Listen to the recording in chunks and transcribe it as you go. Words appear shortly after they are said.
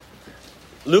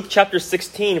Luke chapter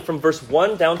 16 from verse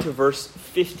 1 down to verse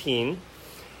 15.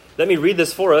 Let me read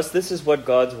this for us. This is what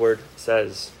God's word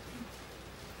says.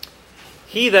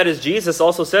 He, that is Jesus,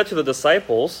 also said to the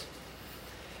disciples,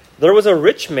 "There was a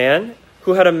rich man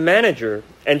who had a manager,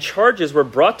 and charges were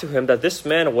brought to him that this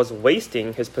man was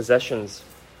wasting his possessions.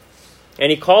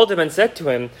 And he called him and said to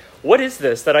him, 'What is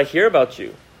this that I hear about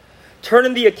you? Turn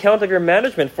in the account of your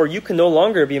management, for you can no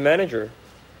longer be manager.'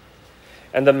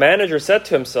 And the manager said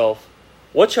to himself,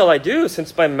 'What shall I do,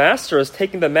 since my master has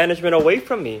taken the management away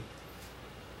from me?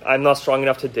 I am not strong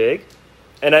enough to dig,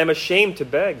 and I am ashamed to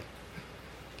beg.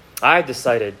 I have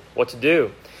decided what to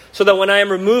do, so that when I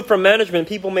am removed from management,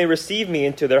 people may receive me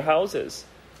into their houses.'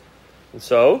 And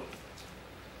so,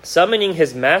 summoning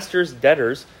his master's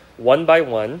debtors one by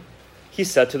one, he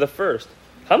said to the first,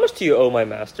 'How much do you owe my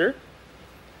master?'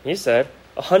 He said,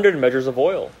 100 measures of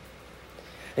oil.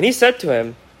 And he said to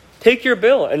him, 'Take your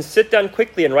bill and sit down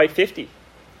quickly and write 50.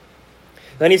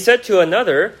 Then he said to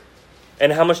another,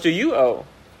 'And how much do you owe?'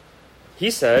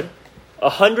 He said,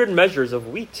 100 measures of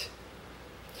wheat.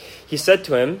 He said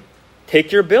to him,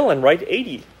 'Take your bill and write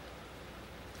 80.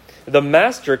 The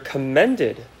master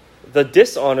commended the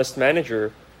dishonest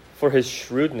manager for his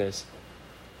shrewdness.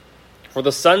 For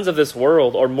the sons of this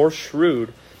world are more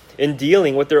shrewd in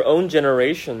dealing with their own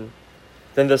generation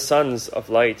than the sons of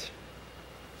light.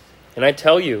 And I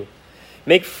tell you,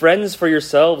 make friends for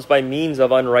yourselves by means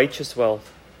of unrighteous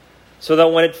wealth, so that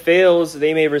when it fails,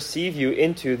 they may receive you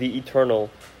into the eternal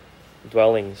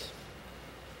dwellings.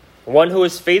 One who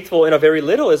is faithful in a very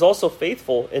little is also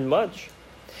faithful in much.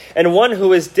 And one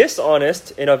who is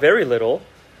dishonest in a very little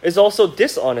is also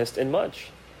dishonest in much.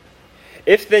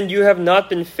 If then you have not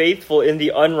been faithful in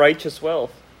the unrighteous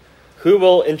wealth, who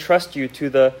will entrust you to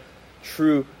the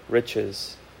true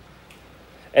riches?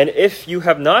 And if you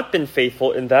have not been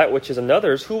faithful in that which is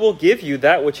another's, who will give you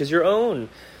that which is your own?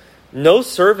 No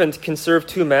servant can serve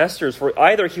two masters, for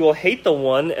either he will hate the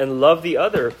one and love the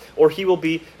other, or he will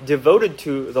be devoted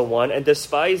to the one and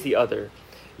despise the other.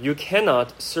 You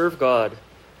cannot serve God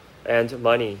and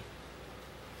money."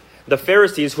 The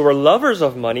Pharisees, who were lovers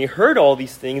of money, heard all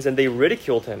these things, and they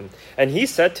ridiculed him. And he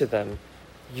said to them,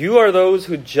 "You are those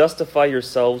who justify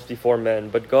yourselves before men,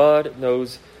 but God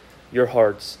knows your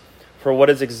hearts. For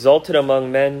what is exalted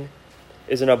among men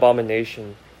is an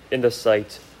abomination in the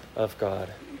sight of God."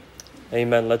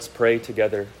 Amen. Let's pray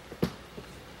together.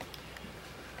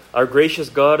 Our gracious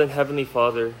God and Heavenly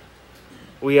Father,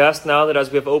 we ask now that as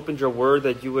we have opened your word,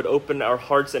 that you would open our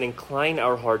hearts and incline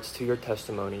our hearts to your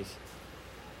testimonies,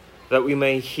 that we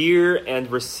may hear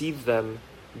and receive them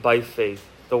by faith,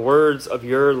 the words of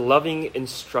your loving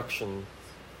instruction.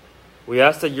 We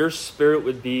ask that your Spirit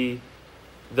would be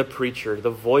the preacher, the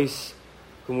voice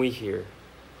whom we hear.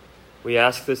 We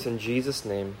ask this in Jesus'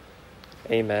 name.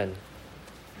 Amen.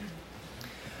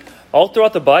 All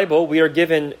throughout the Bible, we are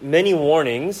given many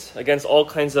warnings against all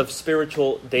kinds of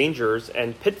spiritual dangers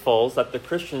and pitfalls that the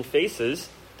Christian faces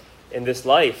in this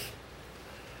life.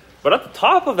 But at the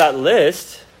top of that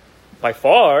list, by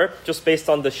far, just based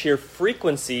on the sheer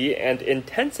frequency and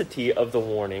intensity of the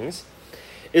warnings,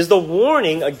 is the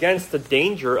warning against the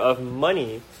danger of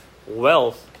money,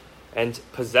 wealth, and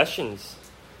possessions.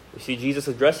 We see Jesus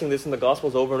addressing this in the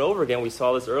Gospels over and over again. We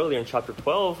saw this earlier in chapter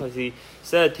 12 as he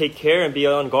said, "Take care and be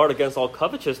on guard against all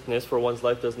covetousness, for one's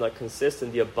life does not consist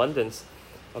in the abundance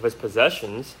of his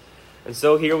possessions." And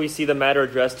so here we see the matter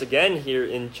addressed again here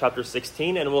in chapter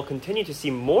 16, and we'll continue to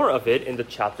see more of it in the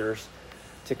chapters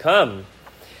to come.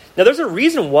 Now there's a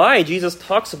reason why Jesus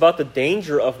talks about the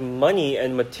danger of money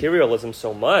and materialism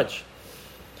so much.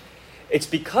 It's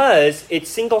because it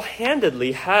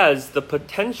single-handedly has the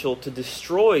potential to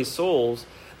destroy souls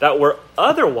that were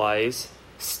otherwise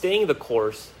staying the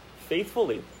course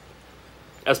faithfully.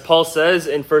 As Paul says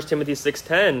in 1 Timothy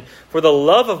 6:10, "For the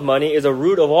love of money is a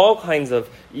root of all kinds of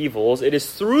evils. It is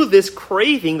through this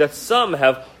craving that some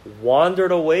have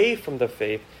wandered away from the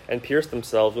faith and pierced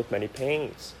themselves with many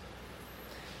pains."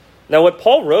 Now what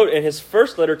Paul wrote in his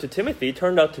first letter to Timothy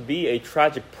turned out to be a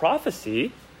tragic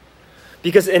prophecy,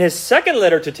 because in his second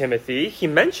letter to Timothy, he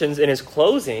mentions in his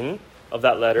closing of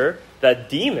that letter that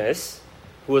Demas,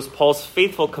 who was Paul's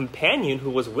faithful companion who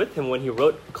was with him when he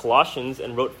wrote Colossians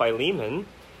and wrote Philemon,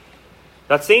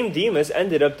 that same Demas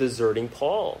ended up deserting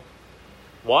Paul.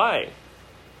 Why?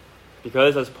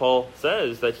 Because, as Paul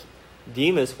says, that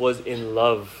Demas was in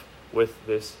love with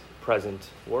this present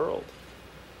world.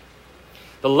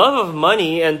 The love of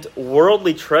money and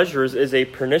worldly treasures is a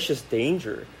pernicious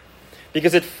danger,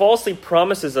 because it falsely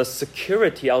promises us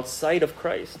security outside of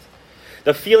Christ.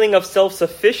 The feeling of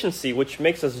self-sufficiency which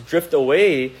makes us drift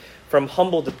away from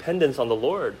humble dependence on the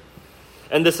Lord.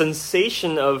 and the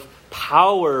sensation of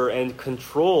power and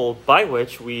control by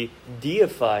which we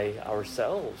deify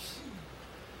ourselves.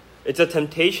 It's a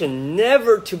temptation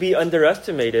never to be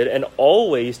underestimated and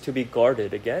always to be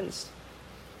guarded against.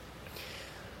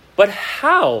 But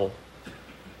how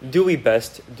do we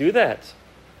best do that?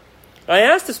 I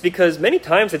ask this because many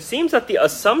times it seems that the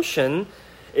assumption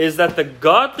is that the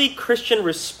godly Christian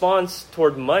response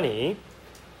toward money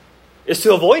is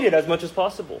to avoid it as much as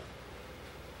possible.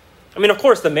 I mean, of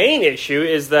course, the main issue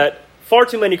is that far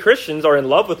too many Christians are in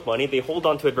love with money. They hold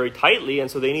on to it very tightly, and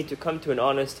so they need to come to an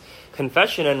honest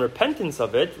confession and repentance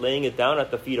of it, laying it down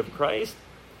at the feet of Christ.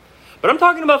 But I'm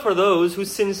talking about for those who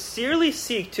sincerely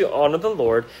seek to honor the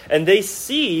Lord, and they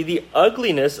see the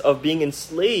ugliness of being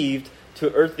enslaved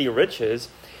to earthly riches.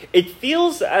 It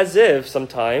feels as if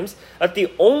sometimes that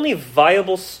the only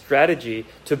viable strategy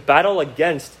to battle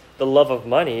against the love of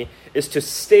money is to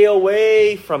stay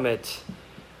away from it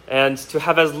and to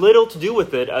have as little to do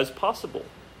with it as possible.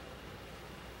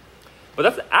 But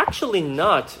that's actually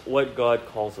not what God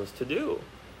calls us to do.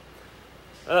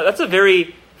 That's a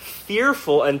very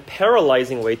fearful and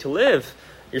paralyzing way to live.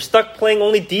 You're stuck playing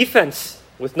only defense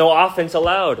with no offense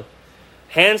allowed.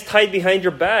 Hands tied behind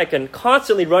your back and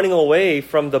constantly running away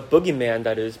from the boogeyman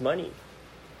that is money.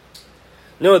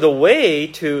 No, the way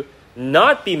to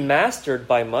not be mastered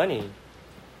by money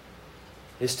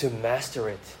is to master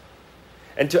it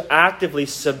and to actively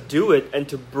subdue it and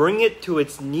to bring it to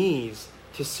its knees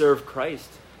to serve Christ,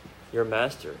 your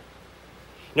master.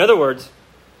 In other words,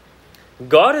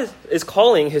 God is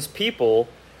calling his people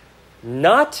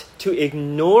not to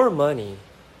ignore money,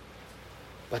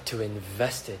 but to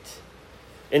invest it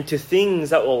into things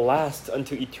that will last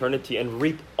unto eternity and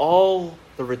reap all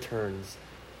the returns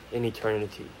in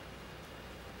eternity.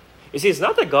 You see, it's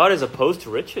not that God is opposed to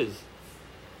riches,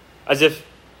 as if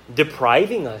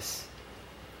depriving us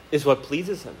is what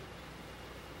pleases him.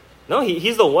 No,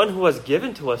 he's the one who has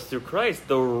given to us through Christ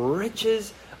the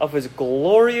riches of his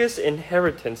glorious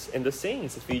inheritance in the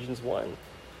saints, Ephesians 1.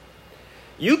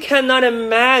 You cannot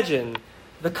imagine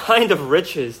the kind of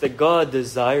riches that God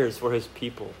desires for his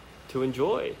people to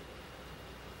enjoy.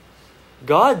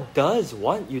 God does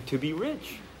want you to be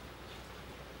rich,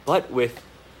 but with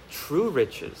true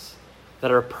riches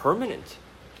that are permanent,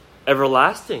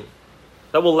 everlasting,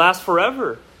 that will last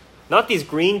forever. Not these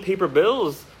green paper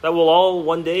bills that will all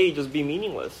one day just be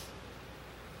meaningless.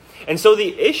 And so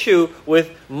the issue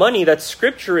with money that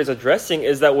Scripture is addressing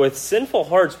is that with sinful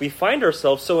hearts, we find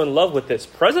ourselves so in love with this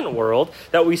present world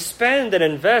that we spend and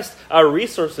invest our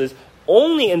resources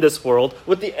only in this world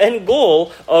with the end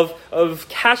goal of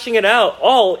cashing it out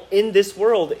all in this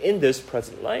world, in this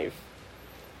present life.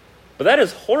 But that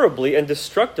is horribly and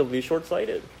destructively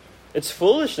short-sighted. It's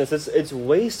foolishness, it's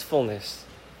wastefulness.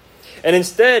 And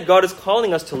instead, God is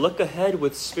calling us to look ahead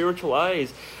with spiritual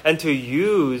eyes and to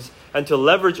use and to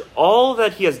leverage all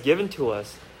that he has given to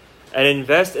us and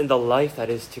invest in the life that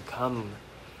is to come.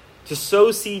 To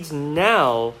sow seeds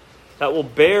now that will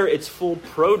bear its full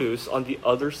produce on the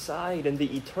other side in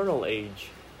the eternal age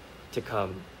to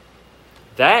come.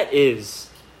 That is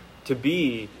to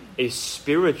be a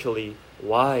spiritually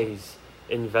wise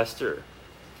investor.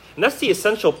 And that's the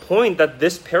essential point that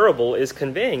this parable is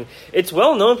conveying. It's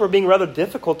well known for being rather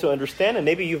difficult to understand, and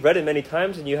maybe you've read it many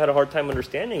times and you had a hard time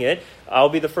understanding it. I'll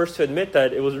be the first to admit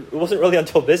that it wasn't really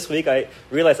until this week I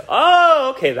realized,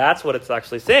 okay, that's what it's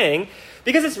actually saying,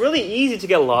 because it's really easy to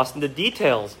get lost in the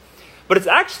details. But it's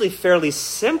actually fairly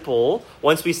simple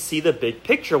once we see the big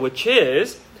picture, which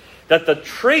is that the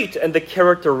trait and the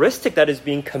characteristic that is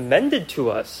being commended to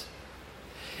us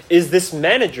is this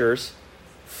manager's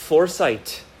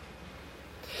foresight.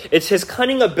 It's his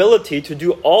cunning ability to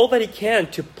do all that he can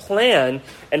to plan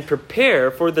and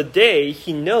prepare for the day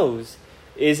he knows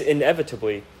is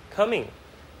inevitably coming.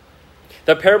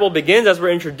 The parable begins as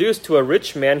we're introduced to a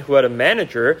rich man who had a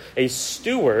manager, a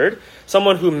steward,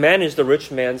 someone who managed the rich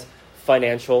man's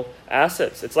financial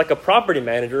assets. It's like a property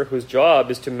manager whose job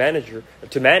is to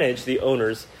manage the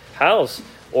owner's house,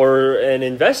 or an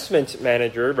investment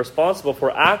manager responsible for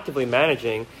actively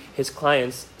managing his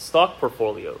client's stock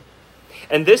portfolio.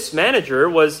 And this manager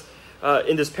was,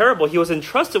 in this parable, he was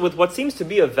entrusted with what seems to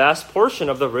be a vast portion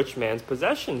of the rich man's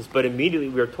possessions. But immediately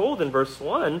we are told in verse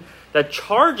 1 that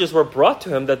charges were brought to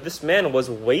him that this man was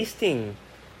wasting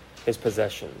his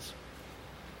possessions.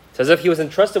 It's as if he was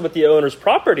entrusted with the owner's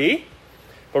property,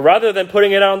 but rather than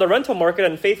putting it out on the rental market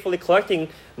and faithfully collecting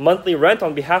monthly rent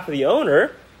on behalf of the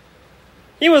owner,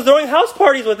 he was throwing house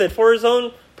parties with it for his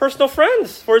own personal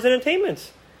friends, for his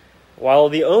entertainment, while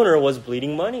the owner was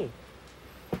bleeding money.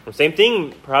 The same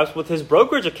thing perhaps with his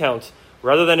brokerage account,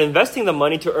 Rather than investing the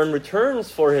money to earn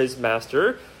returns for his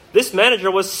master, this manager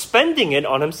was spending it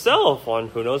on himself, on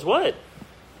who knows what.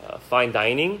 Fine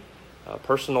dining,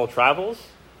 personal travels.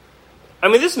 I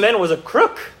mean, this man was a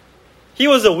crook. He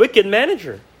was a wicked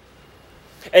manager.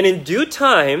 And in due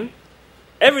time,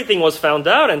 everything was found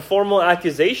out and formal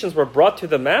accusations were brought to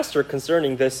the master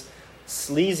concerning this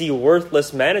sleazy,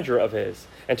 worthless manager of his.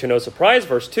 And to no surprise,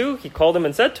 verse 2, he called him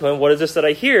and said to him, "What is this that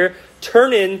I hear?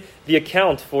 Turn in the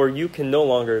account, for you can no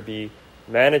longer be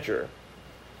manager."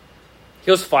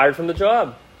 He was fired from the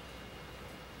job.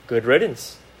 Good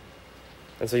riddance.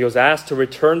 And so he was asked to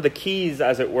return the keys,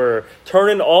 as it were, turn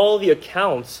in all the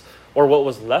accounts, or what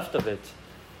was left of it,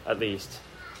 at least.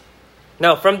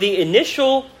 Now, from the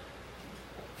initial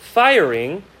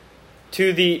firing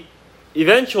to the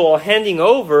eventual handing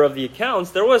over of the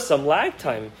accounts, there was some lag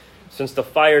time, since the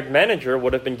fired manager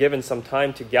would have been given some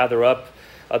time to gather up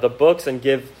the books and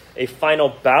give a final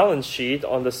balance sheet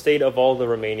on the state of all the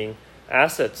remaining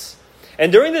assets.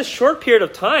 And during this short period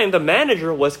of time, the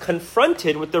manager was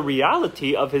confronted with the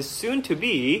reality of his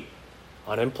soon-to-be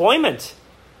unemployment.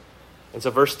 And so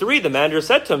verse 3, the manager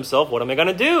said to himself, "What am I going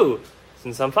to do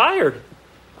since I'm fired?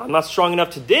 I'm not strong enough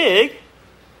to dig,"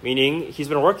 meaning he's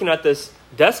been working at this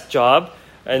desk job,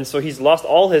 and so he's lost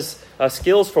all his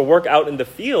skills for work out in the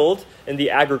field, in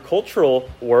the agricultural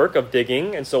work of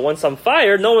digging. And so once I'm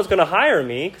fired, no one's going to hire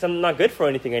me because I'm not good for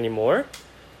anything anymore.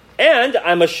 And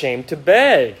I'm ashamed to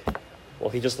beg. Well,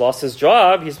 he just lost his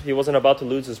job. He wasn't about to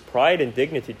lose his pride and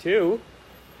dignity too.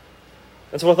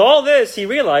 And so with all this, he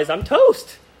realized, I'm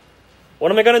toast.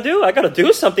 What am I going to do? I got to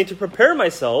do something to prepare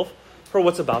myself for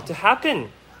what's about to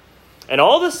happen. And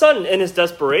all of a sudden, in his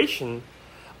desperation,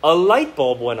 a light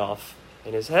bulb went off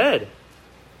in his head.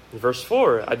 In verse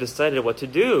 4, I decided what to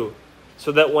do,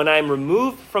 so that when I am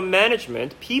removed from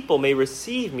management, people may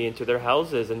receive me into their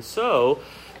houses. And so,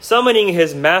 summoning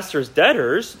his master's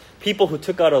debtors, people who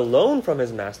took out a loan from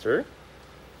his master,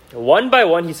 one by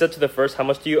one he said to the first, "How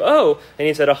much do you owe?" And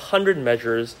he said, 100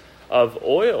 measures of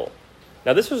oil.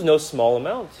 Now this was no small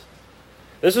amount.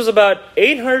 This was about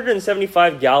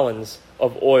 875 gallons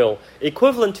of oil,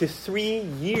 equivalent to 3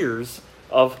 years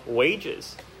of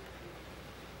wages.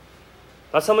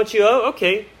 That's how much you owe?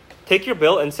 Okay, take your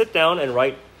bill and sit down and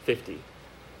write 50.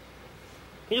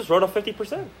 He just wrote off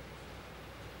 50%.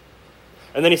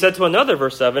 And then he said to another,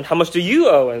 verse 7, "How much do you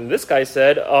owe?" And this guy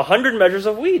said, 100 measures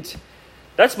of wheat.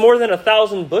 That's more than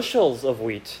 1,000 bushels of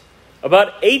wheat.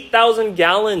 About 8,000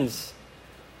 gallons.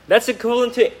 That's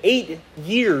equivalent to 8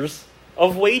 years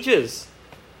of wages.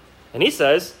 And he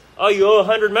says, "Oh, you owe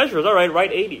 100 measures. All right,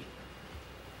 write 80.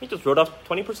 He just wrote off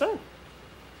 20%.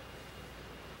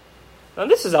 Now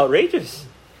this is outrageous.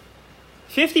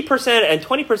 50% and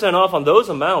 20% off on those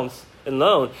amounts in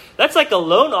loan. That's like a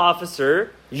loan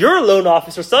officer, your loan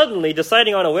officer, suddenly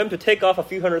deciding on a whim to take off a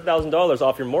few $100,000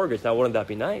 off your mortgage. Now wouldn't that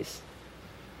be nice?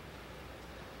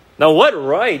 Now what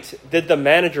right did the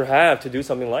manager have to do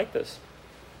something like this?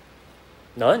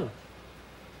 None.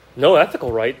 No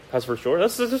ethical right, that's for sure.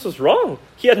 This was wrong.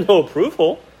 He had no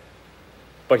approval.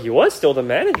 But he was still the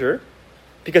manager.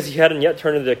 Because he hadn't yet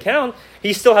turned in the account,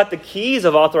 he still had the keys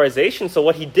of authorization. So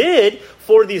what he did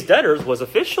for these debtors was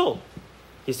official.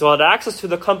 He still had access to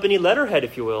the company letterhead,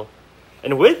 if you will.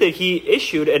 And with it, he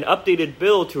issued an updated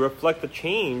bill to reflect the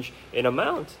change in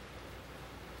amount.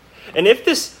 And if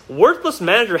this worthless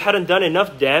manager hadn't done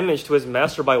enough damage to his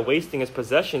master by wasting his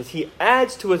possessions, he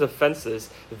adds to his offenses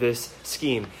this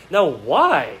scheme. Now,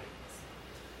 why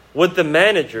would the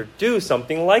manager do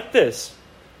something like this?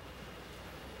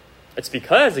 It's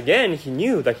because, again, he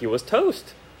knew that he was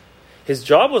toast. His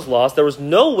job was lost. There was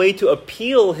no way to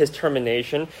appeal his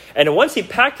termination. And once he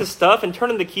packed his stuff and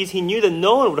turned in the keys, he knew that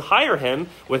no one would hire him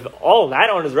with all that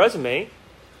on his resume.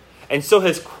 And so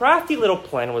his crafty little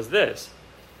plan was this.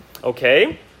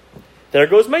 Okay, there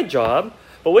goes my job.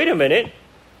 But wait a minute.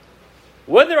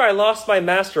 Whether I lost my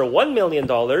master $1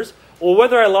 million or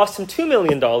whether I lost him $2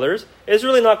 million is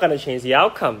really not going to change the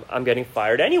outcome. I'm getting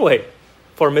fired anyway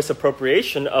for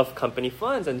misappropriation of company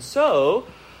funds. And so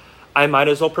I might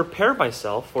as well prepare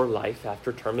myself for life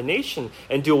after termination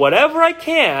and do whatever I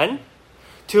can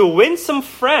to win some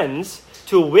friends,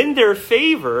 to win their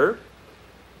favor,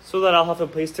 so that I'll have a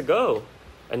place to go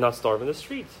and not starve in the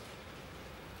streets.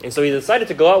 And so he decided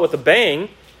to go out with a bang,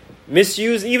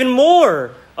 misuse even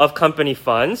more of company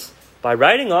funds by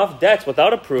writing off debts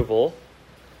without approval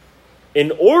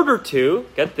in order to,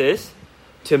 get this,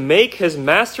 to make his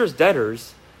master's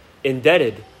debtors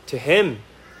indebted to him.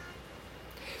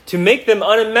 To make them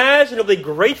unimaginably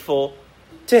grateful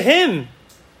to him,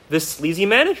 this sleazy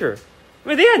manager. I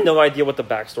mean, they had no idea what the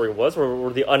backstory was or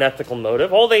the unethical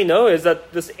motive. All they know is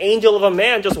that this angel of a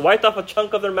man just wiped off a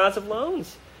chunk of their massive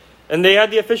loans. And they had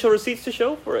the official receipts to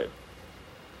show for it.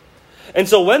 And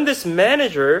so when this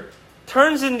manager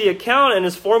turns in the account and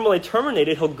is formally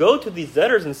terminated, he'll go to these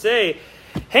debtors and say,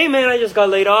 "Hey man, I just got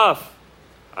laid off.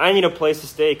 I need a place to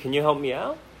stay. Can you help me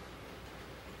out?"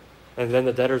 And then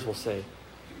the debtors will say,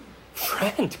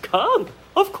 "Friend, come.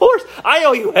 Of course, I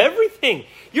owe you everything.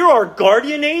 You're our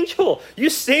guardian angel. You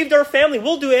saved our family.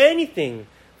 We'll do anything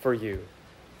for you."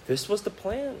 This was the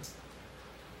plan.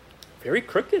 Very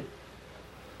crooked,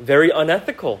 very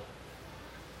unethical,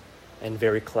 and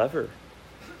very clever.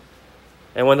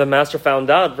 And when the master found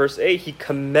out, verse 8, he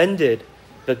commended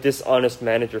the dishonest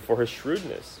manager for his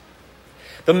shrewdness.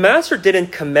 The master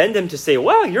didn't commend him to say,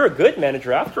 "Wow, you're a good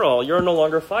manager after all. You're no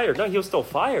longer fired." No, he was still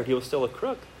fired. He was still a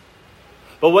crook.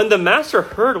 But when the master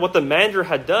heard what the manager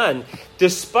had done,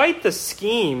 despite the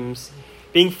schemes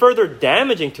being further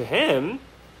damaging to him,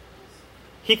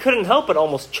 he couldn't help but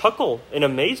almost chuckle in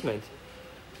amazement.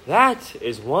 That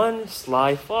is one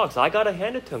sly fox. I got to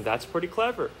hand it to him. That's pretty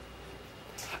clever.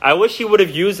 I wish he would have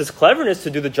used his cleverness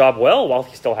to do the job well while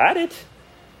he still had it,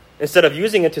 instead of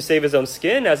using it to save his own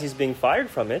skin as he's being fired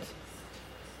from it.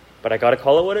 But I got to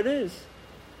call it what it is.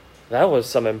 That was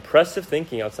some impressive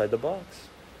thinking outside the box.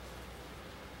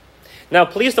 Now,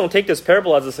 please don't take this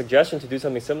parable as a suggestion to do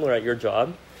something similar at your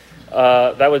job.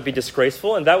 That would be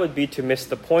disgraceful, and that would be to miss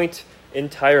the point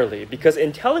entirely. Because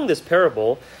in telling this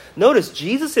parable, notice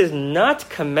Jesus is not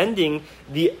commending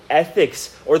the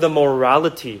ethics or the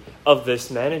morality of this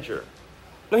manager.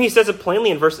 No, he says it plainly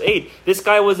in verse 8. This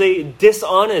guy was a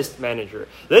dishonest manager,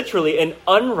 literally an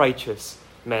unrighteous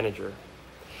manager.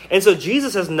 And so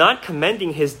Jesus is not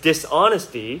commending his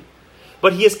dishonesty,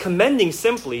 but he is commending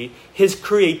simply his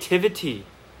creativity,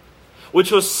 which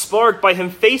was sparked by him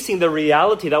facing the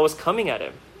reality that was coming at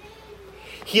him.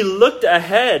 He looked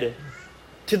ahead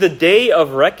to the day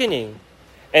of reckoning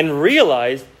and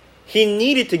realized he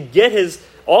needed to get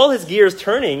all his gears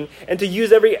turning and to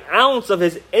use every ounce of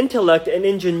his intellect and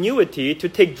ingenuity to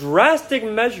take drastic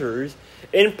measures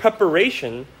in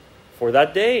preparation for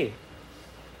that day.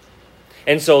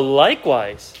 And so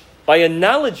likewise, by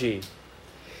analogy,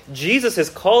 Jesus is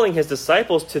calling his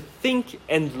disciples to think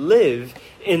and live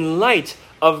in light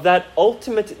of that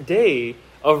ultimate day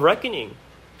of reckoning,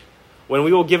 when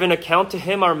we will give an account to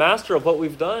him, our master, of what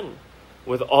we've done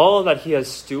with all that he has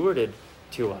stewarded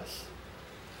to us.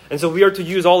 And so we are to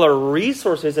use all our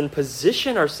resources and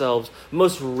position ourselves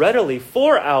most readily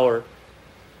for our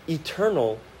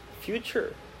eternal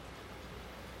future.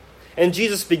 And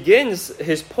Jesus begins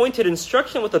his pointed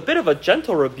instruction with a bit of a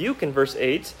gentle rebuke in verse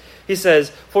 8. He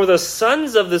says, "For the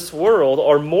sons of this world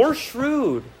are more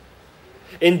shrewd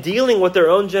in dealing with their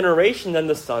own generation than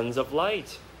the sons of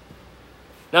light."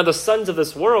 Now the sons of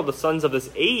this world, the sons of this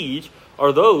age,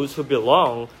 are those who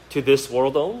belong to this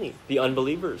world only, the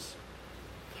unbelievers.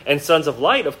 And sons of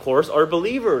light, of course, are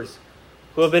believers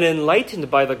who have been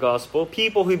enlightened by the gospel,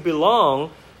 people who belong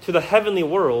to the heavenly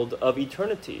world of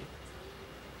eternity.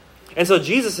 And so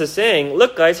Jesus is saying,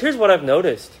 look guys, here's what I've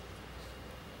noticed.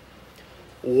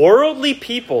 Worldly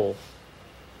people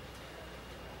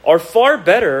are far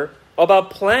better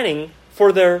about planning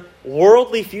for their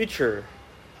worldly future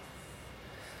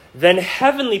than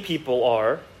heavenly people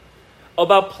are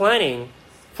about planning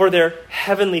for their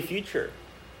heavenly future.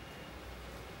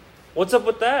 What's up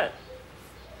with that?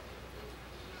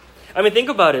 I mean, think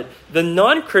about it. The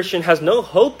non-Christian has no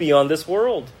hope beyond this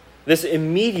world, this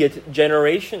immediate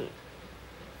generation.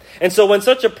 And so when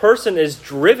such a person is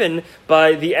driven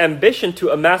by the ambition to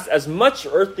amass as much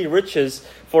earthly riches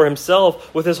for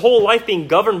himself, with his whole life being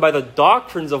governed by the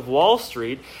doctrines of Wall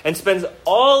Street, and spends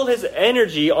all his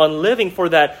energy on living for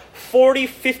that 40,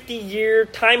 50-year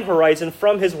time horizon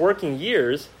from his working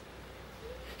years,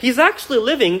 he's actually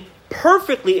living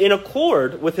perfectly in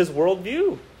accord with his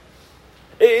worldview.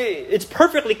 It's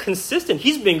perfectly consistent.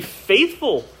 He's being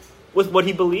faithful with what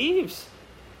he believes.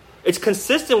 It's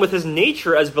consistent with his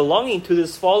nature as belonging to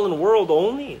this fallen world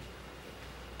only,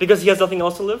 because he has nothing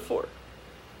else to live for.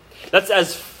 That's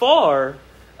as far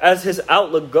as his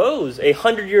outlook goes,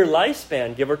 100-year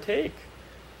lifespan, give or take.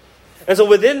 And so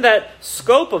within that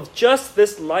scope of just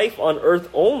this life on earth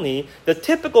only, the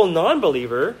typical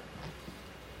non-believer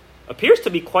appears to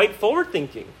be quite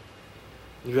forward-thinking.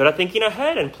 You've got to thinking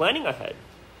ahead and planning ahead.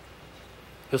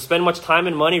 He'll spend much time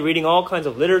and money reading all kinds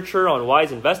of literature on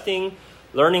wise investing,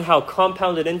 learning how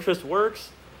compounded interest works,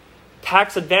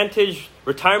 tax advantage,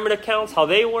 retirement accounts, how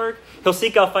they work. He'll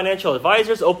seek out financial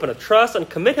advisors, open a trust, and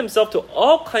commit himself to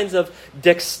all kinds of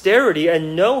dexterity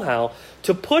and know-how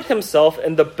to put himself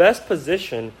in the best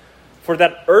position for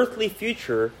that earthly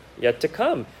future yet to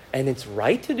come. And it's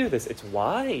right to do this. It's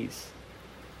wise.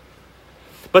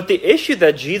 But the issue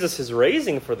that Jesus is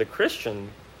raising for the Christian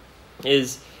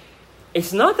is,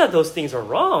 it's not that those things are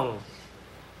wrong,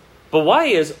 but why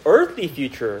is earthly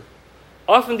future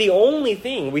often the only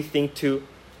thing we think to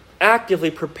actively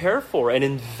prepare for and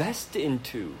invest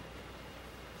into?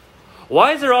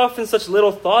 Why is there often such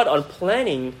little thought on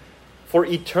planning for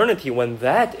eternity when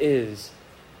that is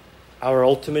our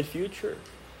ultimate future?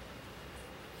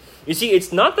 You see,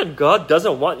 it's not that God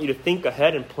doesn't want you to think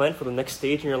ahead and plan for the next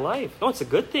stage in your life. No, it's a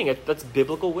good thing. That's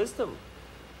biblical wisdom.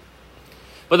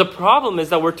 But the problem is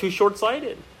that we're too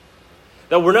short-sighted,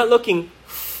 that we're not looking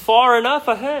far enough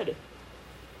ahead.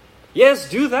 Yes,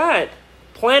 do that.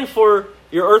 Plan for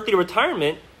your earthly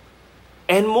retirement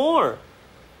and more.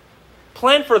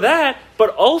 Plan for that,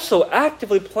 but also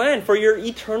actively plan for your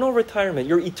eternal retirement,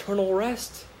 your eternal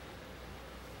rest.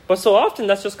 But so often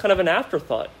that's just kind of an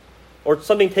afterthought or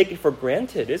something taken for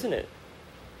granted, isn't it?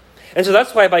 And so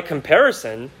that's why by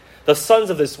comparison, the sons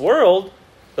of this world,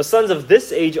 the sons of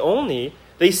this age only,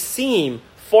 they seem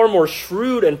far more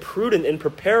shrewd and prudent in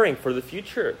preparing for the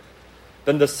future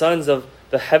than the sons of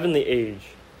the heavenly age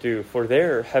do for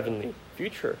their heavenly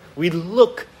future. We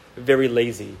look very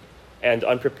lazy and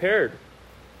unprepared.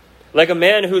 Like a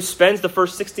man who spends the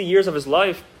first 60 years of his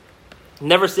life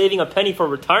never saving a penny for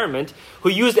retirement, who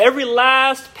used every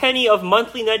last penny of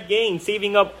monthly net gain,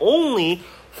 saving up only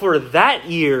for that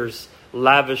year's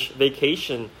lavish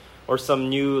vacation or some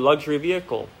new luxury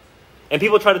vehicle. And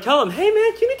people try to tell him, hey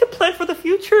man, you need to plan for the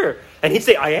future. And he'd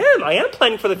say, I am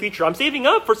planning for the future. I'm saving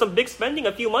up for some big spending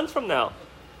a few months from now.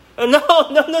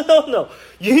 No.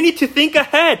 You need to think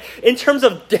ahead in terms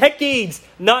of decades,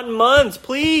 not months,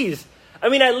 please. I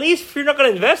mean, at least if you're not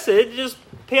going to invest it, just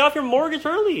pay off your mortgage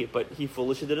early. But he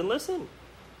foolishly didn't listen.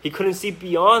 He couldn't see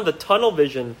beyond the tunnel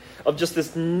vision of just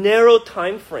this narrow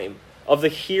time frame of the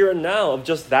here and now, of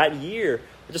just that year,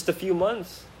 just a few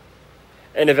months.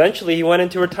 And eventually he went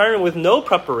into retirement with no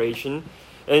preparation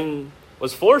and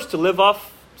was forced to live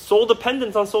off sole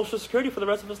dependence on Social Security for the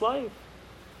rest of his life.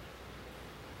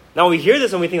 Now we hear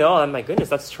this and we think, oh my goodness,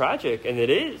 that's tragic. And it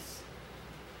is.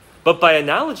 But by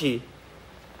analogy,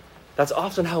 that's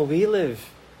often how we live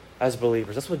as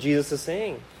believers. That's what Jesus is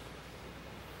saying.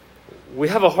 We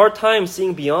have a hard time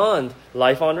seeing beyond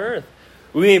life on earth.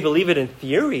 We may believe it in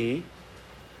theory,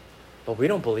 but we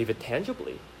don't believe it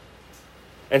tangibly.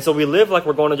 And so we live like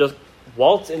we're going to just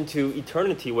waltz into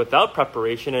eternity without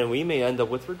preparation, and we may end up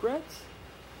with regrets.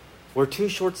 We're too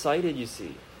short-sighted, you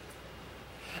see.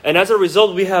 And as a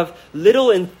result, we have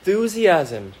little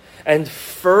enthusiasm and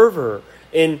fervor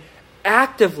in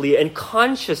actively and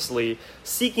consciously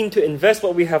seeking to invest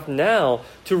what we have now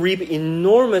to reap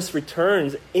enormous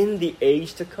returns in the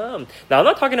age to come. Now, I'm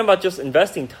not talking about just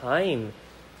investing time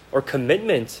or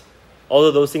commitment,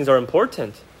 although those things are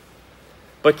important.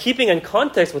 But keeping in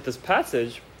context with this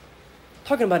passage, I'm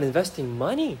talking about investing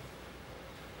money.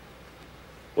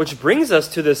 Which brings us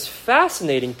to this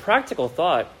fascinating practical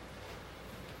thought.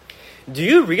 Do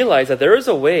you realize that there is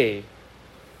a way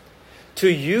to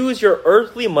use your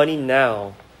earthly money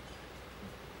now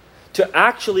to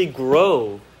actually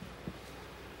grow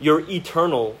your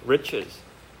eternal riches?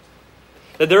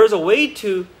 That there is a way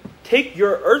to take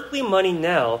your earthly money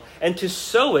now and to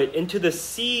sow it into the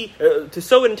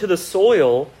into the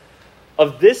soil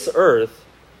of this earth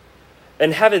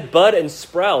and have it bud and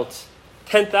sprout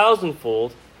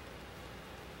 10,000-fold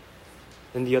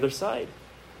in the other side.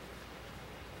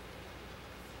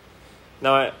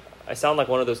 Now, I sound like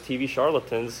one of those TV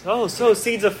charlatans. Oh, sow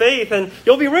seeds of faith and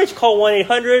you'll be rich. Call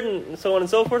 1-800 and so on and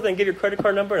so forth and give your credit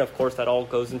card number. And of course, that all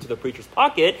goes into the preacher's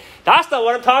pocket. That's not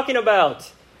what I'm talking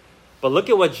about. But look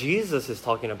at what Jesus is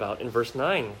talking about in verse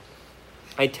 9.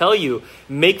 I tell you,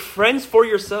 make friends for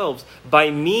yourselves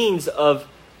by means of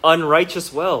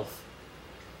unrighteous wealth,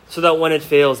 so that when it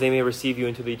fails, they may receive you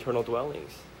into the eternal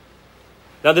dwellings.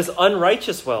 Now, this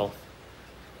unrighteous wealth,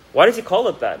 why does he call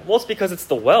it that? Well, it's because it's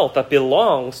the wealth that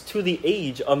belongs to the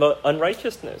age of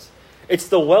unrighteousness. It's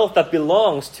the wealth that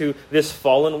belongs to this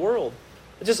fallen world.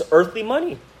 It's just earthly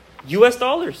money, US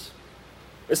dollars.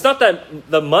 It's not that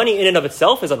the money in and of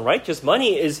itself is unrighteous.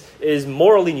 Money is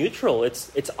morally neutral.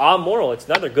 It's amoral. It's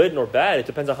neither good nor bad. It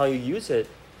depends on how you use it.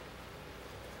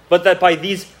 But that by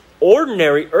these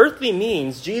ordinary earthly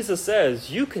means, Jesus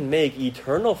says, you can make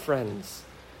eternal friends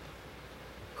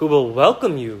who will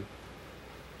welcome you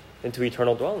into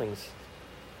eternal dwellings.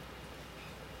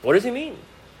 What does he mean?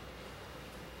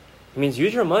 It means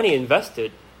use your money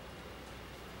invested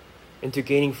into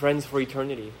gaining friends for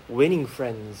eternity, winning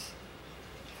friends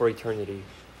for eternity.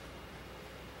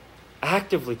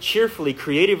 actively, cheerfully,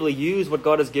 creatively use what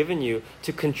God has given you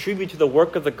to contribute to the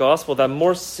work of the gospel, that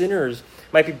more sinners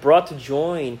might be brought to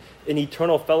join in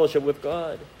eternal fellowship with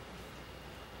God.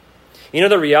 You know,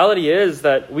 the reality is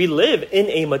that we live in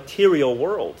a material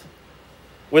world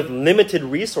with limited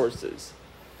resources.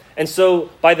 And so,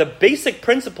 by the basic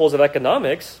principles of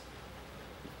economics,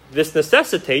 this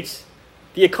necessitates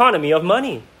the economy of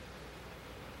money.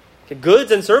 Okay,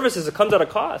 goods and services, it comes at a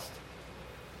cost.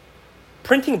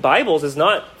 Printing Bibles is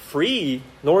not free,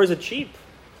 nor is it cheap.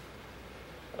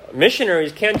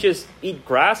 Missionaries can't just eat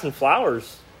grass and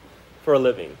flowers for a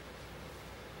living.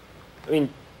 I mean,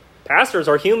 pastors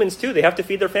are humans too. They have to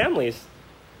feed their families.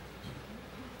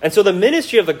 And so the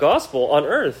ministry of the gospel on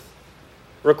earth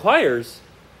requires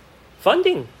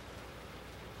funding.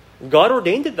 God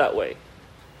ordained it that way.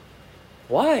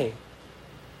 Why?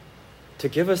 To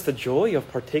give us the joy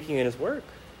of partaking in His work.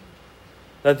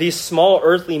 That these small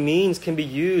earthly means can be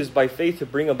used by faith to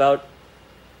bring about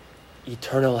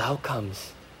eternal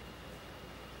outcomes.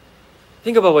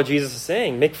 Think about what Jesus is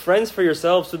saying. Make friends for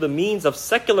yourselves through the means of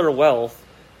secular wealth,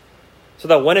 so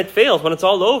that when it fails, when it's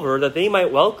all over, that they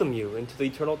might welcome you into the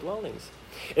eternal dwellings.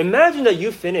 Imagine that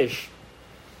you finish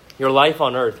your life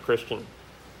on earth, Christian,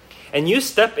 and you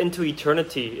step into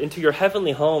eternity, into your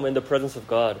heavenly home in the presence of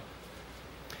God.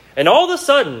 And all of a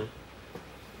sudden,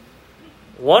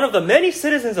 one of the many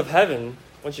citizens of heaven,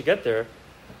 once you get there,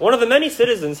 one of the many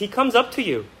citizens, he comes up to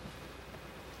you.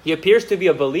 He appears to be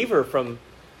a believer from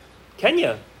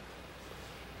Kenya.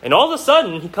 And all of a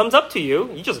sudden, he comes up to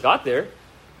you, you just got there,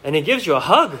 and he gives you a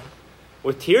hug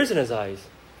with tears in his eyes.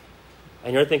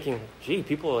 And you're thinking, gee,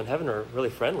 people in heaven are really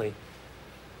friendly.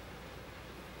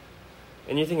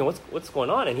 And you're thinking, what's going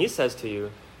on? And he says to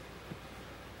you,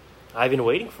 I've been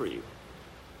waiting for you.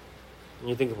 And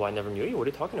you think, well, I never knew you. What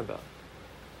are you talking about?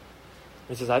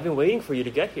 He says, I've been waiting for you to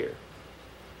get here.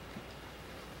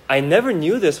 I never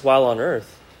knew this while on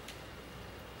earth.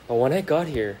 But when I got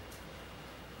here,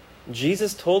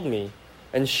 Jesus told me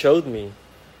and showed me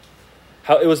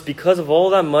how it was because of all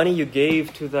that money you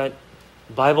gave to that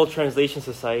Bible Translation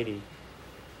Society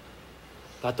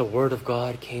that the Word of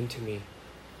God came to me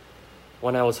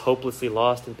when I was hopelessly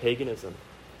lost in paganism.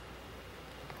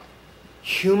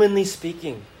 Humanly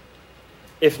speaking,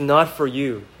 if not for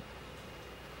you,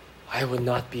 I would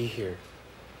not be here,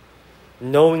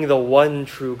 knowing the one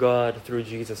true God through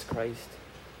Jesus Christ.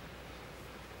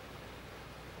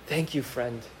 Thank you,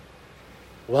 friend.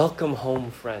 Welcome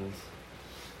home, friends.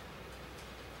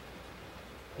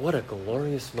 What a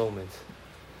glorious moment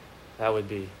that would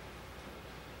be.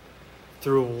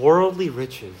 Through worldly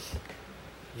riches,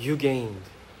 you gained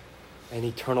an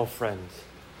eternal friend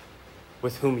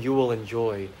with whom you will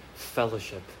enjoy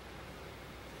fellowship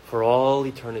for all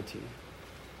eternity.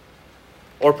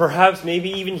 Or perhaps maybe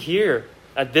even here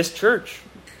at this church,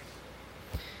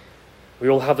 we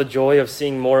will have the joy of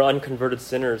seeing more unconverted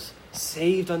sinners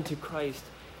saved unto Christ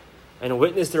and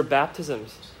witness their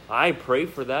baptisms. I pray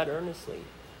for that earnestly.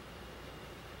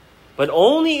 But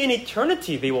only in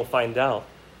eternity they will find out.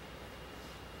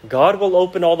 God will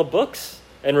open all the books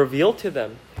and reveal to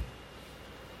them.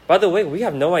 By the way, we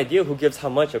have no idea who gives how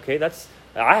much, okay?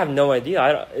 I have no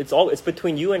idea. It's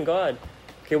between you and God.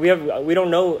 Okay, we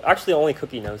don't know. Actually, only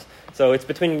Cookie knows. So it's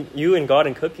between you and God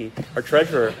and Cookie, our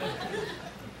treasurer.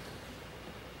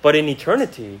 But in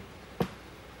eternity,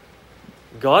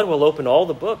 God will open all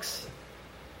the books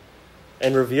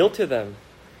and reveal to them.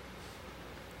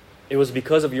 It was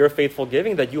because of your faithful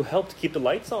giving that you helped keep the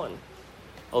lights on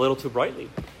a little too brightly.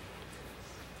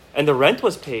 And the rent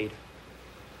was paid.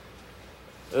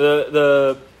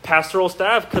 The pastoral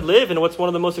staff could live in what's one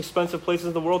of the most expensive places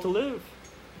in the world to live.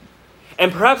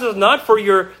 And perhaps it's not for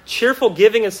your cheerful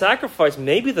giving and sacrifice.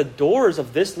 Maybe the doors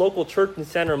of this local church in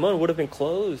San Ramon would have been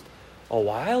closed a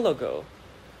while ago.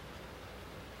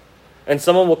 And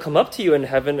someone will come up to you in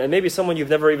heaven, and maybe someone you've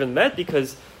never even met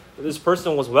because this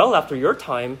person was well after your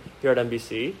time here at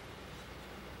MBC.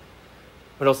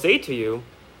 But he'll say to you,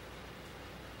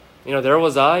 there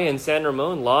was I in San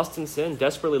Ramon, lost in sin,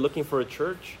 desperately looking for a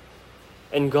church.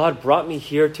 And God brought me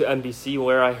here to MBC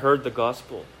where I heard the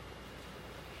gospel.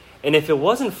 And if it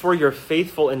wasn't for your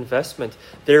faithful investment,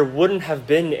 there wouldn't have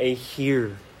been a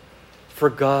here for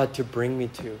God to bring me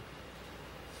to.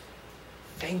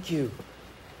 Thank you.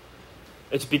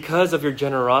 It's because of your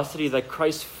generosity that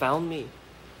Christ found me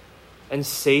and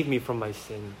saved me from my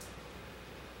sin.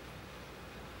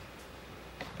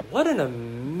 What an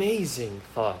amazing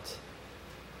thought.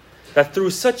 That through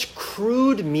such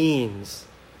crude means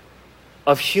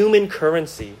of human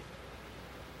currency,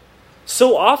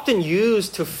 so often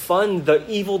used to fund the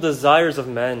evil desires of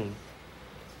men,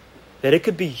 that it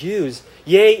could be used,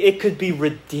 yea, it could be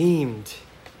redeemed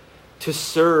to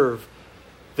serve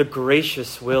the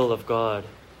gracious will of God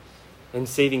in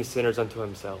saving sinners unto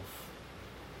himself.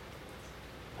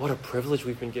 What a privilege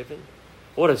we've been given.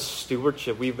 What a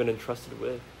stewardship we've been entrusted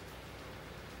with.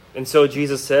 And so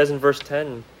Jesus says in verse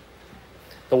 10,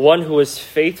 the one who is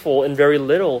faithful in very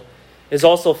little is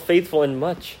also faithful in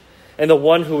much. And the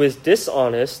one who is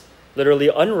dishonest, literally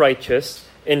unrighteous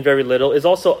in very little, is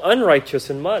also unrighteous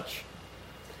in much.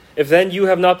 If then you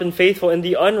have not been faithful in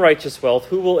the unrighteous wealth,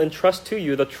 who will entrust to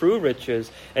you the true riches?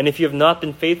 And if you have not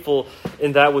been faithful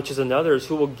in that which is another's,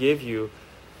 who will give you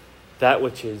that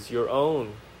which is your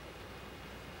own?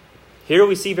 Here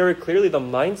we see very clearly the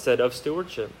mindset of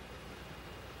stewardship.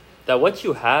 That what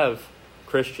you have,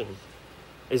 Christian,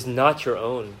 is not your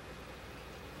own.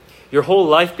 Your whole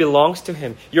life belongs to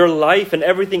him. Your life and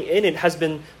everything in it has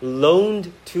been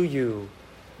loaned to you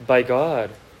by God.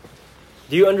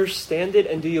 Do you understand it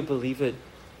and do you believe it,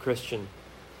 Christian?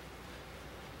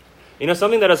 You know,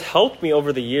 something that has helped me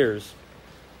over the years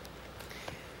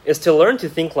is to learn to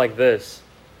think like this.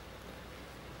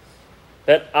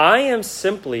 That I am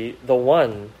simply the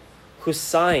one who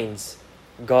signs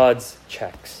God's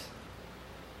checks.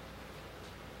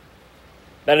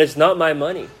 That it's not my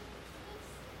money.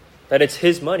 That it's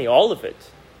his money, all of it.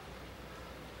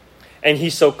 And he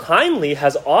so kindly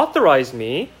has authorized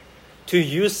me to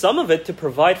use some of it to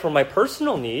provide for my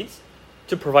personal needs,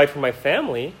 to provide for my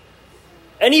family,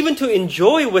 and even to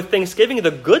enjoy with thanksgiving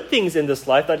the good things in this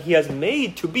life that he has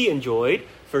made to be enjoyed,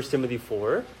 1 Timothy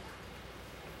 4.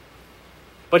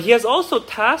 But he has also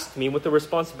tasked me with the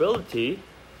responsibility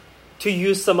to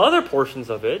use some other portions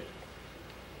of it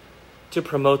to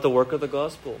promote the work of the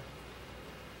gospel.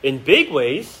 In big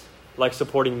ways, like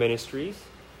supporting ministries,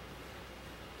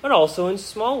 but also in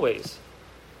small ways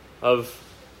of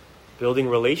building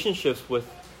relationships with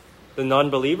the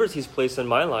non-believers he's placed in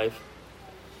my life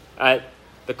at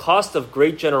the cost of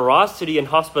great generosity and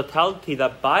hospitality,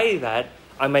 that by that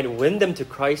I might win them to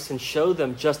Christ and show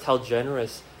them just how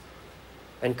generous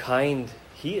and kind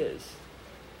he is.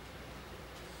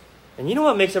 And you know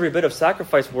what makes every bit of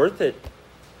sacrifice worth it?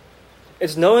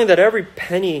 It's knowing that every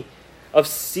penny of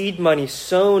seed money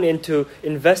sown into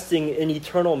investing in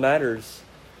eternal matters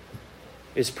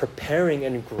is preparing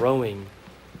and growing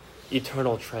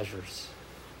eternal treasures.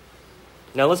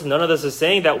 Now listen, none of this is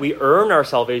saying that we earn our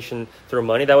salvation through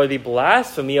money. That would be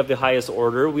blasphemy of the highest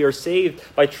order. We are saved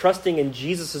by trusting in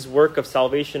Jesus' work of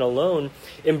salvation alone,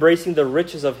 embracing the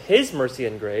riches of his mercy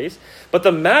and grace. But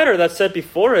the matter that's set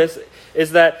before us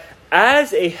is that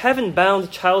as a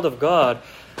heaven-bound child of God,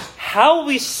 how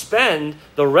we spend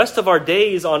the rest of our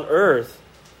days on earth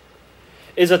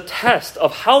is a test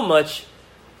of how much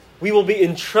we will be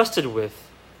entrusted with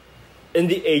in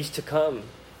the age to come.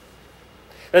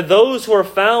 That those who are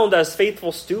found as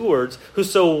faithful stewards, who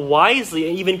so wisely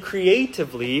and even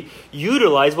creatively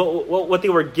utilize what they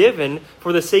were given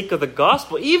for the sake of the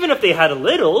gospel, even if they had a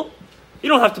little, you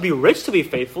don't have to be rich to be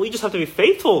faithful, you just have to be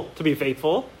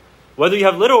faithful, whether you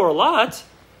have little or a lot.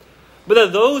 But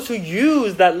that those who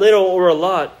use that little or a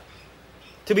lot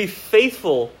to be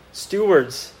faithful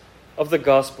stewards of the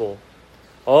gospel,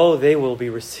 they will be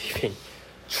receiving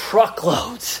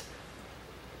truckloads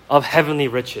of heavenly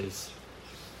riches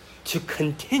to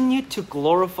continue to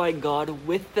glorify God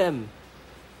with them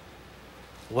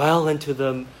well into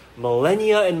the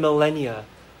millennia and millennia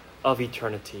of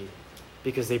eternity,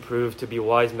 because they prove to be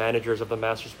wise managers of the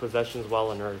Master's possessions while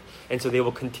on earth. And so they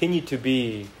will continue to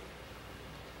be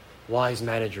wise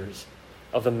managers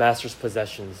of the Master's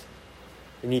possessions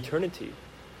in eternity.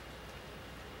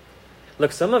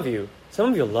 Look, some of you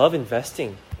love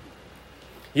investing.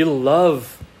 You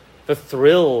love the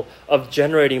thrill of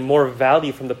generating more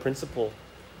value from the principal.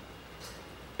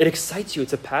 It excites you.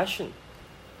 It's a passion.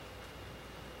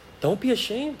 Don't be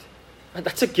ashamed.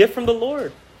 That's a gift from the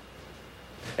Lord.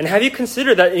 And have you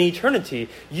considered that in eternity,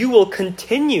 you will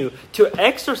continue to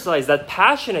exercise that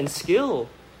passion and skill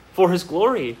for his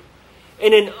glory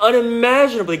in an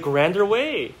unimaginably grander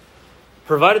way,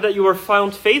 provided that you are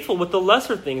found faithful with the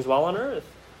lesser things while on earth?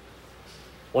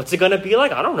 What's it going to be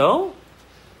like? I don't know.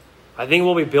 I think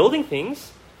we'll be building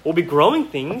things. We'll be growing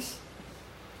things.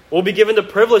 We'll be given the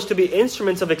privilege to be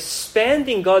instruments of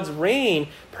expanding God's reign,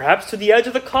 perhaps to the edge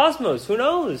of the cosmos. Who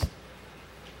knows?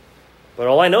 But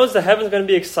all I know is the heaven's going to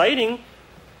be exciting,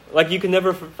 like you can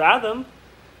never fathom.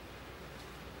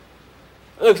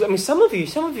 Look, I mean, some of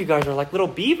you guys are like little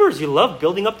beavers. You love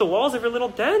building up the walls of your little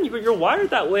den. You're wired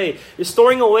that way. You're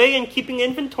storing away and keeping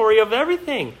inventory of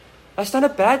everything. That's not a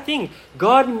bad thing.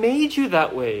 God made you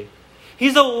that way.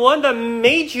 He's the one that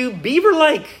made you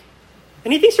beaver-like.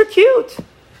 And he thinks you're cute.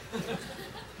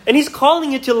 And He's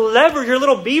calling you to leverage your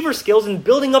little beaver skills in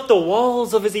building up the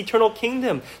walls of His eternal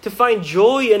kingdom, to find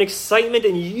joy and excitement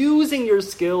in using your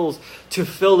skills to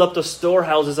fill up the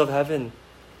storehouses of heaven.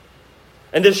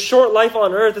 And this short life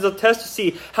on earth is a test to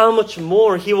see how much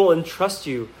more He will entrust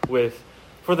you with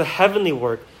for the heavenly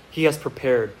work He has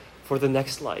prepared for the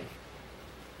next life.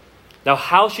 Now,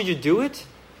 how should you do it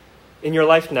in your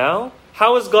life now?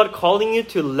 How is God calling you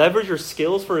to leverage your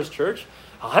skills for His church?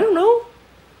 I don't know.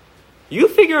 You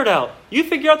figure it out. You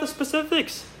figure out the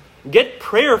specifics. Get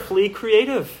prayerfully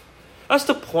creative. That's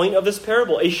the point of this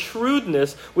parable, a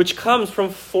shrewdness which comes from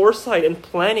foresight and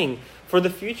planning for the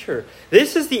future.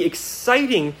 This is the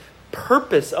exciting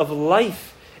purpose of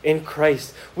life in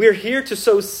Christ. We are here to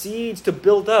sow seeds to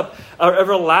build up our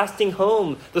everlasting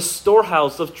home, the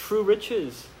storehouse of true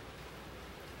riches.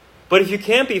 But if you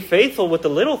can't be faithful with the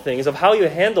little things of how you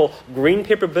handle green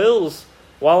paper bills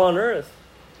while on earth,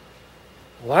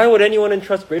 why would anyone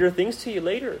entrust greater things to you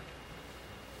later?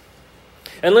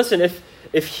 And listen,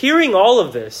 if hearing all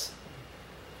of this,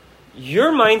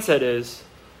 your mindset is,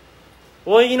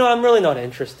 well, I'm really not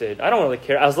interested. I don't really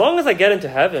care. As long as I get into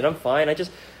heaven, I'm fine. I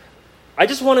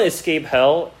just want to escape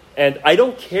hell, and I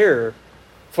don't care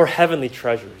for heavenly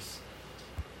treasures.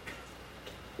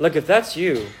 Look, if that's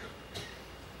you,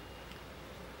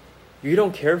 you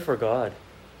don't care for God.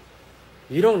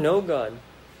 You don't know God.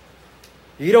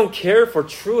 You don't care for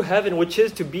true heaven, which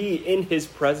is to be in His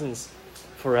presence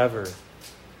forever.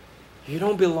 You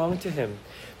don't belong to Him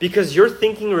because your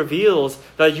thinking reveals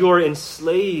that you are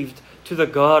enslaved to the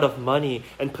God of money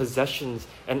and possessions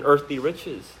and earthly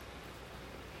riches.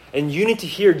 And you need to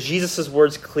hear Jesus'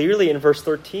 words clearly in verse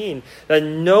 13, that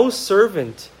no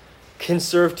servant can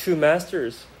serve two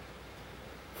masters.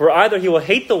 For either he will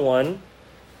hate the one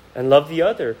and love the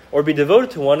other, or be devoted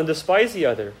to one and despise the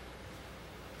other.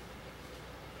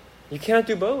 You can't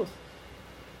do both.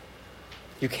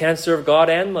 You can't serve God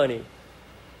and money.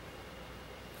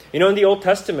 In the Old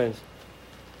Testament,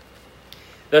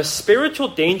 the spiritual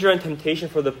danger and temptation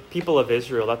for the people of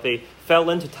Israel that they fell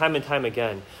into time and time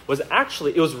again was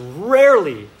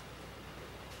rarely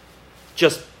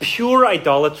just pure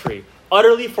idolatry,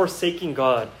 utterly forsaking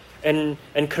God, and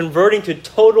converting to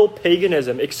total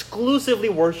paganism, exclusively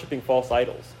worshiping false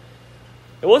idols.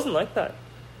 It wasn't like that.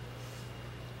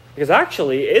 Because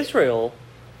actually, Israel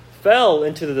fell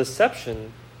into the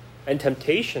deception and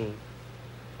temptation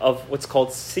of what's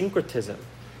called syncretism.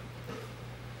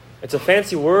 It's a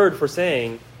fancy word for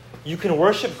saying you can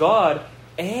worship God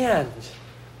and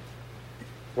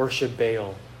worship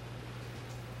Baal.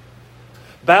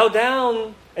 Bow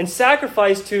down and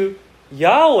sacrifice to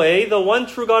Yahweh, the one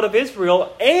true God of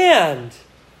Israel, and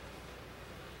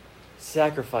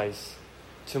sacrifice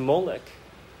to Molech.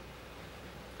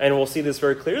 And we'll see this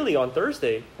very clearly on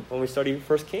Thursday when we study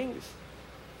 1 Kings.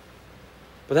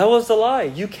 But that was the lie.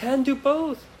 You can do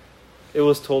both, it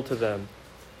was told to them.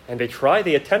 And they tried,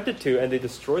 they attempted to, and they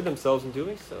destroyed themselves in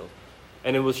doing so.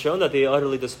 And it was shown that they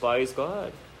utterly despised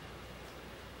God.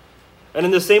 And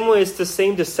in the same way, it's the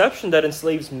same deception that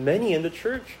enslaves many in the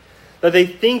church. That they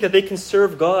think that they can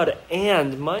serve God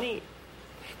and money.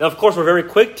 Now, of course, we're very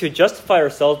quick to justify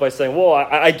ourselves by saying, well,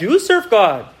 I do serve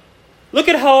God. Look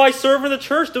at how I serve in the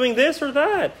church doing this or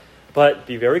that. But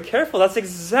be very careful. That's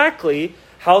exactly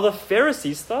how the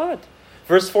Pharisees thought.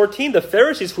 Verse 14, the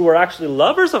Pharisees, who were actually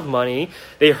lovers of money,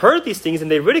 they heard these things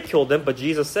and they ridiculed them. But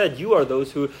Jesus said, you are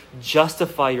those who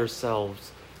justify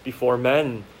yourselves before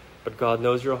men, but God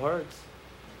knows your hearts.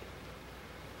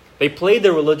 They played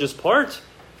their religious part,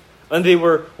 and they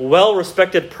were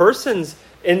well-respected persons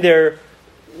in their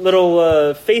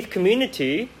little faith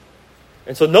community.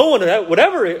 And so no one would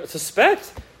ever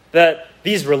suspect that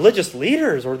these religious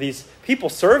leaders or these people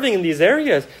serving in these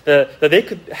areas, that they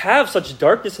could have such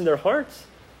darkness in their hearts.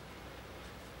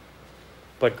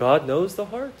 But God knows the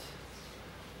hearts.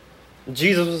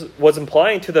 Jesus was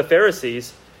implying to the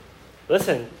Pharisees,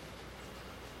 listen,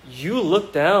 you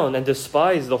look down and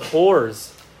despise the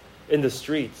whores in the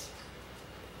streets.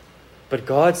 But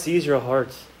God sees your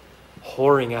hearts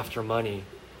whoring after money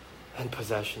and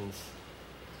possessions.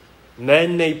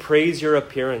 Men may praise your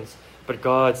appearance, but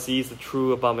God sees the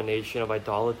true abomination of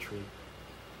idolatry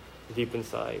deep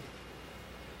inside.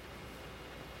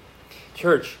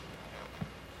 Church,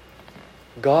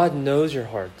 God knows your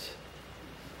heart.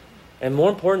 And more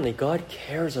importantly, God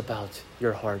cares about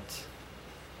your heart.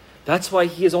 That's why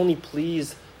He is only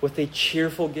pleased with a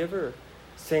cheerful giver.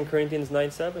 2 Corinthians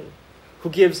 9:7. Who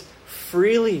gives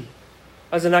freely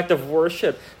as an act of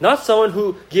worship. Not someone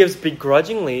who gives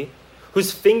begrudgingly,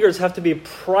 whose fingers have to be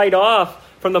pried off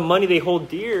from the money they hold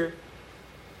dear.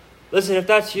 Listen, if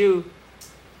that's you,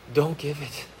 don't give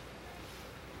it.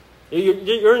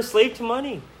 You're enslaved to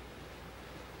money.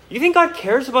 You think God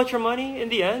cares about your money in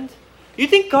the end? You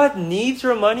think God needs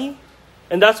your money?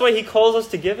 And that's why He calls us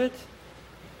to give it?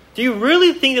 Do you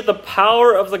really think that the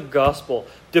power of the gospel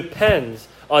depends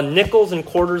on nickels and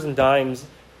quarters and dimes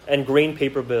and green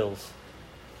paper bills?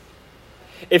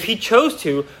 If He chose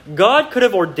to, God could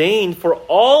have ordained for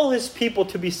all His people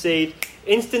to be saved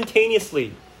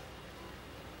instantaneously.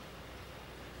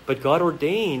 But God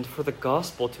ordained for the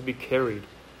gospel to be carried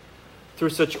through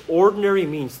such ordinary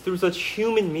means, through such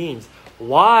human means.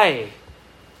 Why?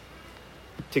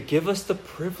 To give us the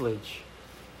privilege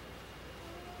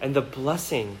and the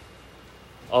blessing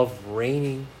of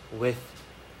reigning with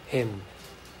Him.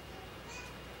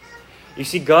 You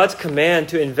see, God's command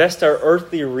to invest our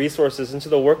earthly resources into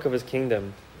the work of His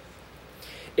kingdom,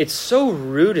 it's so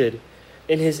rooted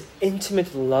in His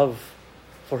intimate love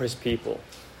for His people.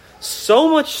 So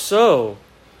much so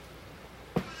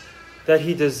that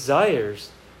He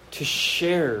desires to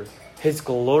share His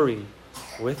glory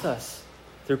with us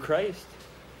through Christ.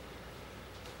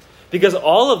 Because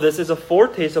all of this is a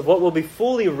foretaste of what will be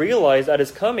fully realized at His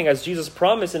coming, as Jesus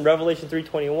promised in Revelation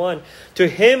 3:21. To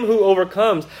him who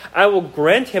overcomes, I will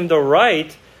grant him the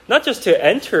right, not just to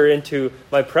enter into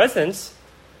my presence,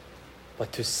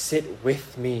 but to sit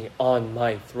with me on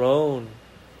my throne.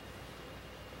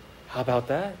 How about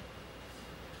that?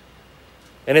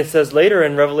 And it says later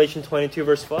in Revelation 22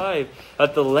 verse 5,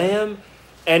 that the Lamb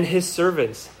and His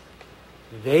servants,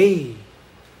 they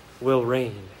will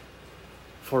reign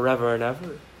forever and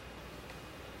ever.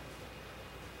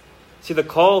 See, the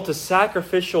call to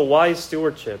sacrificial wise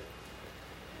stewardship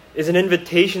is an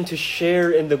invitation to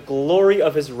share in the glory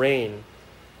of His reign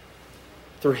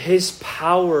through His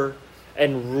power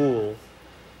and rule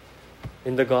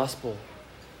in the gospel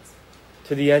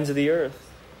to the ends of the earth.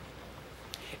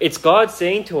 It's God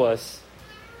saying to us,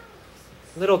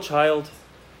 little child,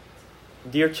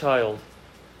 dear child,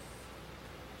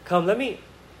 come, let me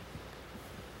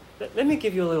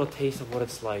give you a little taste of what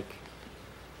it's like.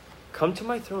 Come to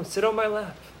my throne, sit on my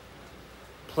lap.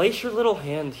 Place your little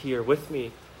hand here with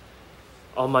me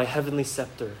on my heavenly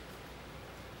scepter.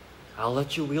 I'll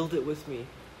let you wield it with me.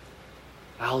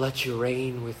 I'll let you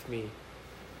reign with me.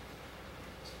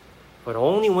 But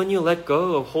only when you let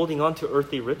go of holding on to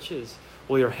earthly riches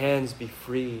will your hands be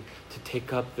free to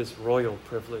take up this royal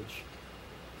privilege.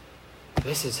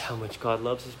 This is how much God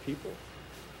loves His people.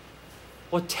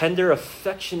 What tender,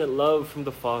 affectionate love from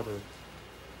the Father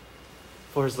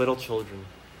for His little children.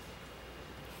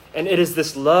 And it is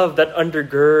this love that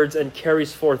undergirds and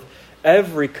carries forth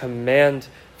every command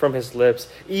from His lips,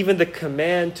 even the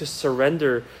command to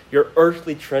surrender your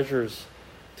earthly treasures,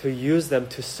 to use them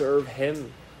to serve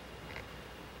Him.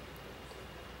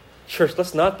 Church,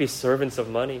 let's not be servants of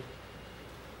money,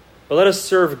 but let us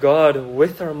serve God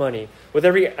with our money, with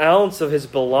every ounce of His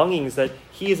belongings that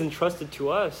He has entrusted to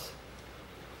us.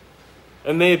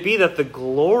 And may it be that the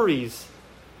glories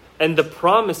and the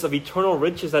promise of eternal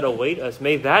riches that await us,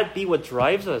 may that be what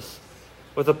drives us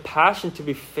with a passion to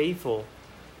be faithful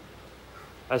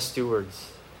as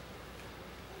stewards.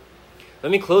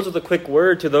 Let me close with a quick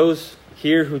word to those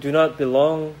here who do not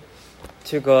belong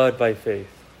to God by faith.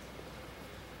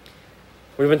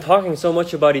 We've been talking so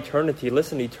much about eternity.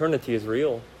 Listen, eternity is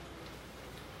real.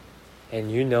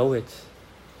 And you know it.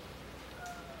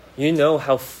 You know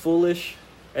how foolish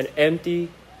and empty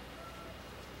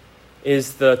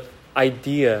is the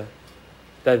idea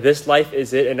that this life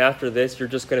is it, and after this you're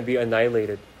just going to be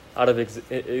annihilated out of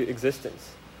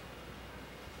existence.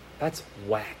 That's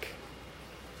whack.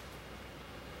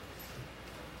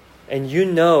 And you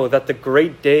know that the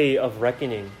great day of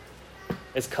reckoning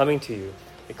is coming to you.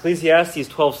 Ecclesiastes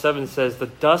 12:7 says, the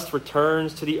dust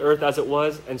returns to the earth as it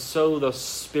was, and so the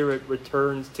spirit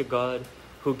returns to God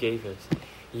who gave it.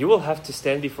 You will have to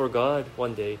stand before God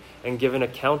one day and give an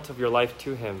account of your life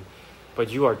to Him.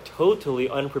 But you are totally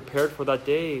unprepared for that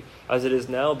day as it is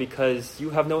now, because you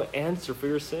have no answer for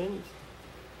your sins.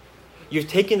 You've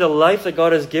taken the life that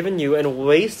God has given you and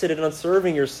wasted it on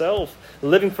serving yourself,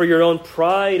 living for your own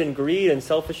pride and greed and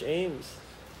selfish aims.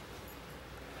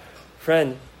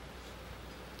 Friend,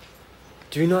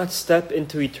 do not step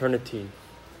into eternity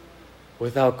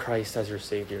without Christ as your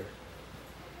Savior.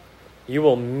 You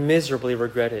will miserably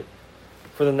regret it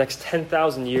for the next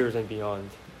 10,000 years and beyond.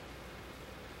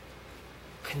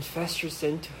 Confess your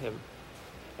sin to Him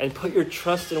and put your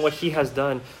trust in what He has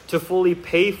done to fully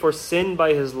pay for sin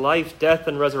by His life, death,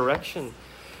 and resurrection.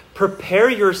 Prepare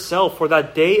yourself for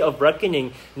that day of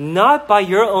reckoning, not by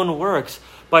your own works,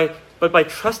 but by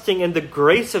trusting in the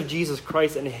grace of Jesus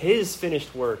Christ and His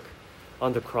finished work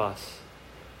on the cross.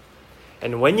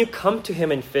 And when you come to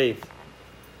Him in faith,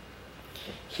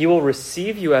 He will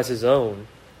receive you as his own,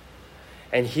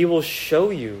 and he will show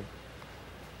you,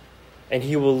 and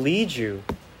he will lead you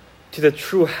to the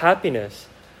true happiness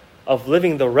of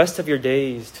living the rest of your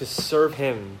days to serve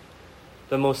him,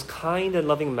 the most kind and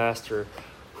loving master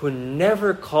who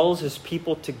never calls his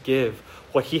people to give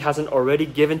what he hasn't already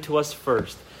given to us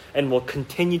first, and will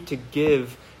continue to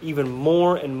give even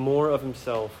more and more of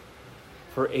himself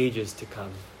for ages to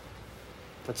come.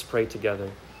 Let's pray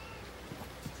together.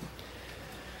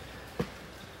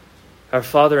 Our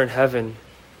Father in heaven,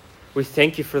 we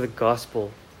thank you for the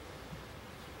gospel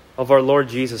of our Lord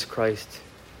Jesus Christ,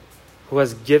 who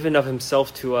has given of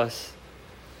himself to us,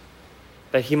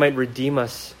 that he might redeem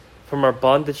us from our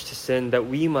bondage to sin, that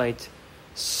we might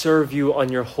serve you on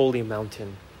your holy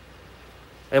mountain.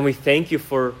 And we thank you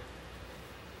for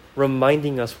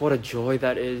reminding us what a joy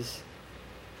that is.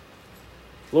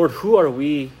 Lord, who are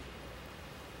we?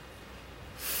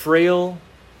 Frail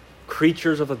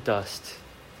creatures of the dust,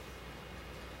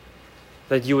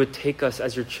 that you would take us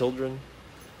as your children,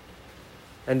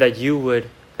 and that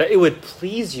it would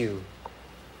please you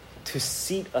to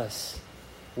seat us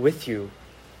with you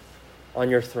on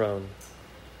your throne,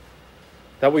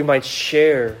 that we might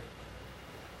share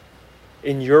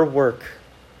in your work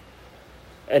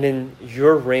and in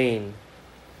your reign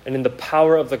and in the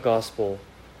power of the gospel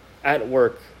at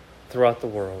work throughout the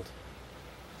world.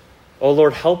 Oh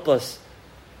Lord, help us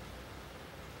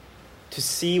to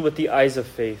see with the eyes of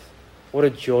faith what a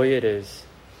joy it is,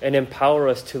 and empower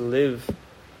us to live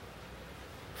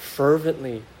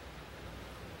fervently,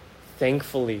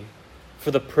 thankfully, for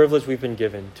the privilege we've been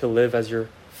given to live as your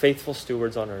faithful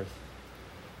stewards on earth.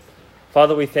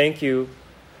 Father, we thank you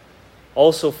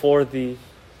also for the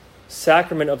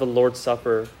sacrament of the Lord's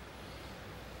Supper,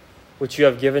 which you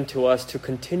have given to us to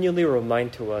continually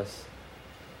remind to us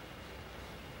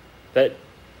that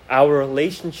our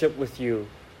relationship with you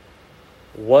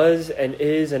was and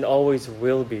is and always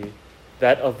will be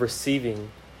that of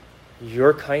receiving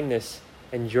your kindness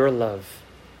and your love,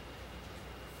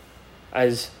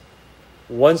 as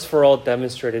once for all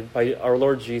demonstrated by our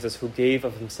Lord Jesus, who gave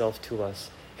of himself to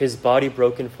us, his body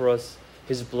broken for us,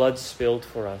 his blood spilled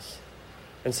for us.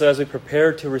 And so as we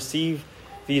prepare to receive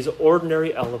these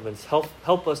ordinary elements,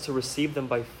 help us to receive them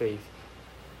by faith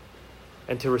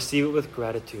and to receive it with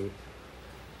gratitude.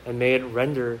 And may it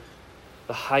render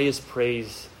the highest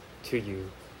praise to you.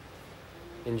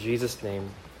 In Jesus' name,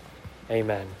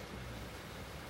 amen.